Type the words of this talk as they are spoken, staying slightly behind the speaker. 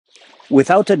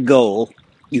Without a goal,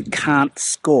 you can't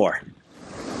score.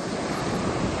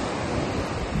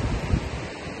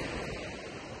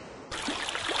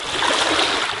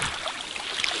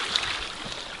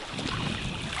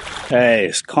 Hey,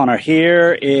 it's Conor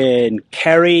here in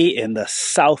Kerry in the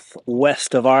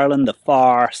southwest of Ireland, the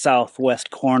far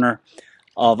southwest corner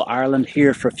of Ireland,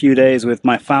 here for a few days with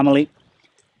my family.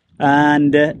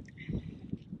 And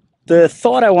the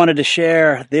thought I wanted to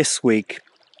share this week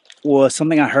was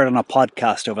something I heard on a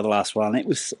podcast over the last while, and it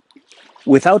was,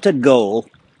 without a goal,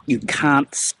 you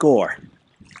can't score.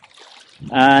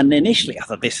 And initially I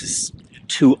thought this is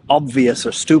too obvious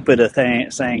or stupid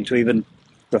a saying to even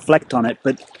reflect on it,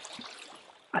 but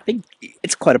I think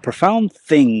it's quite a profound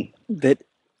thing that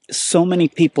so many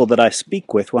people that I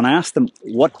speak with, when I ask them,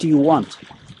 what do you want?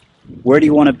 Where do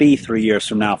you want to be 3 years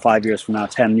from now, 5 years from now,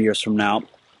 10 years from now?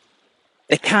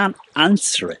 They can't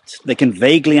answer it. They can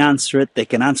vaguely answer it. They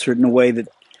can answer it in a way that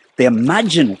they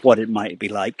imagine what it might be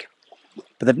like,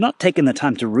 but they've not taken the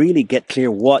time to really get clear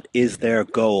what is their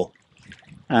goal.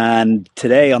 And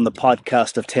today on the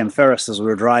podcast of Tim Ferriss, as we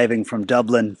were driving from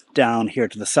Dublin down here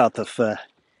to the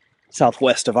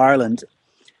southwest of Ireland,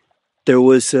 there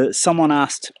was someone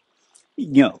asked,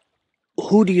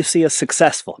 who do you see as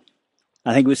successful?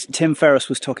 I think it was Tim Ferriss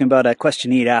was talking about a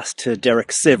question he'd asked to Derek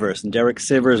Sivers, and Derek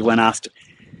Sivers, when asked,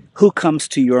 who comes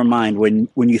to your mind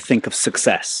when you think of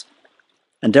success?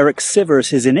 And Derek Sivers,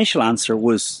 his initial answer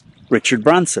was Richard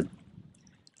Branson.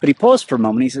 But he paused for a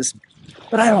moment, he says,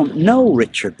 but I don't know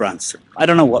Richard Branson. I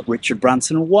don't know what Richard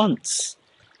Branson wants.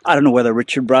 I don't know whether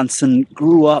Richard Branson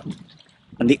grew up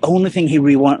and the only thing he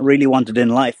really wanted in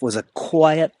life was a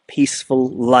quiet, peaceful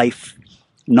life,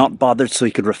 not bothered so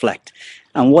he could reflect.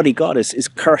 And what he got is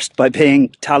cursed by being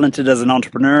talented as an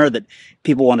entrepreneur, that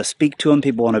people want to speak to him,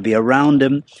 people want to be around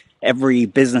him. Every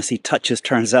business he touches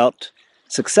turns out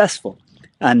successful.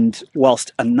 And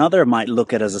whilst another might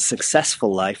look at it as a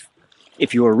successful life,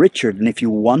 if you were Richard and if you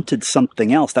wanted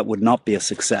something else, that would not be a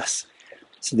success.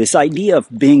 So this idea of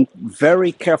being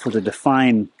very careful to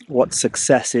define what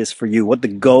success is for you, what the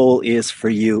goal is for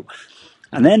you,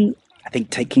 and then I think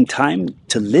taking time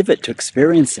to live it, to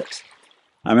experience it.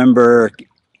 I remember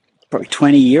probably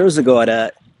 20 years ago at an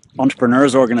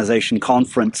entrepreneurs organization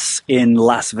conference in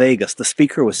Las Vegas, the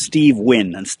speaker was Steve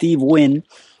Wynn, and Steve Wynn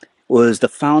was the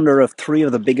founder of 3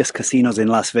 of the biggest casinos in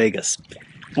Las Vegas.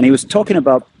 And he was talking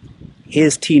about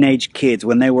his teenage kids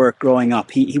when they were growing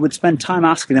up. He would spend time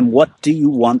asking them, what do you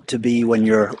want to be when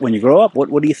you grow up?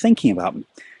 What are you thinking about?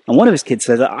 And one of his kids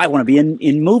said, I want to be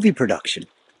in movie production.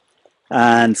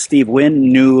 And Steve Wynn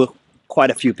knew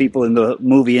quite a few people in the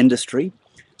movie industry.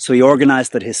 So he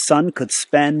organized that his son could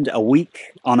spend a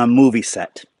week on a movie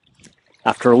set.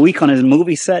 After a week on his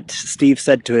movie set, Steve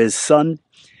said to his son,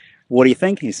 what do you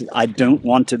think? He said, I don't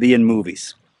want to be in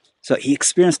movies. So he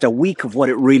experienced a week of what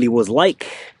it really was like,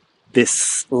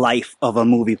 this life of a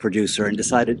movie producer, and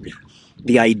decided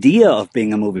the idea of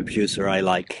being a movie producer I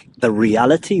like. The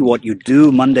reality, what you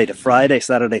do Monday to Friday,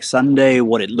 Saturday, Sunday,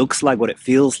 what it looks like, what it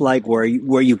feels like, where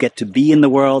you get to be in the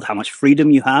world, how much freedom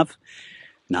you have.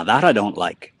 Now that I don't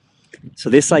like. So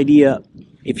this idea,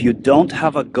 if you don't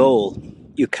have a goal,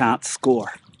 you can't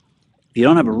score. If you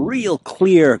don't have a real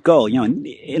clear goal,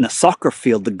 in a soccer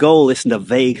field, the goal isn't a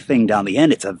vague thing down the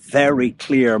end. It's a very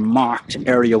clear marked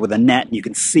area with a net, and you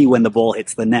can see when the ball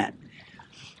hits the net.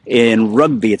 In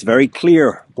rugby, it's very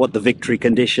clear what the victory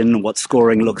condition, what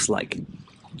scoring looks like.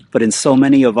 But in so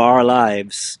many of our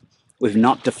lives, we've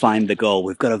not defined the goal.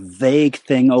 We've got a vague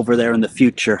thing over there in the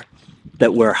future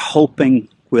that we're hoping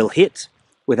will hit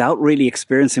without really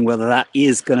experiencing whether that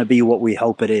is going to be what we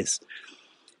hope it is.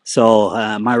 So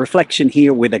my reflection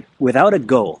here, without a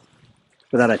goal,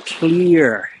 without a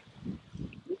clear,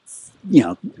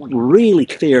 really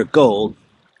clear goal,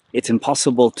 it's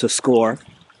impossible to score,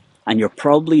 and you're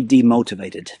probably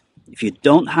demotivated. If you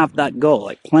don't have that goal,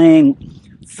 like playing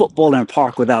football in a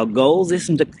park without goals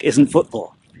isn't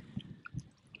football.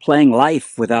 Playing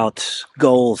life without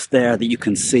goals there that you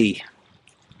can see.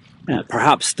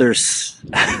 Perhaps there's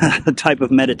a type of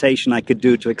meditation I could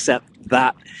do to accept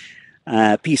that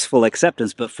peaceful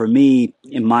acceptance. But for me,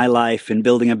 in my life, in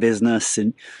building a business,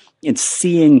 in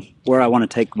seeing where I want to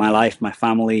take my life, my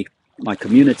family, my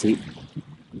community,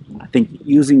 I think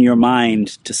using your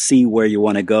mind to see where you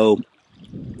want to go,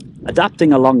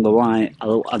 adapting along the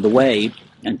way,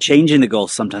 and changing the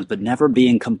goals sometimes, but never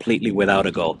being completely without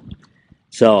a goal.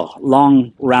 So,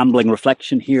 long rambling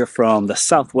reflection here from the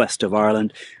southwest of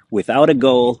Ireland. Without a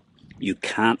goal, you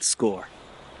can't score.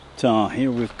 So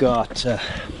here we've got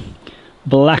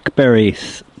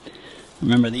blackberries.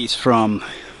 Remember these from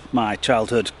my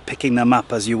childhood, picking them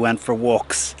up as you went for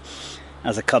walks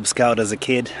as a Cub Scout as a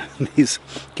kid. These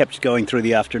kept going through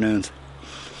the afternoons.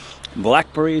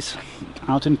 Blackberries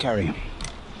out in Kerry.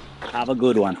 Have a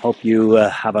good one. Hope you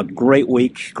have a great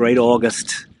week, great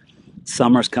August.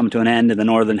 Summer's come to an end in the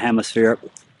Northern Hemisphere.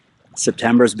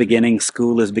 September's beginning,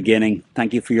 school is beginning.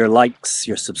 Thank you for your likes,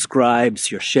 your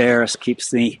subscribes, your shares.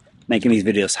 Keeps me making these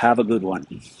videos. Have a good one.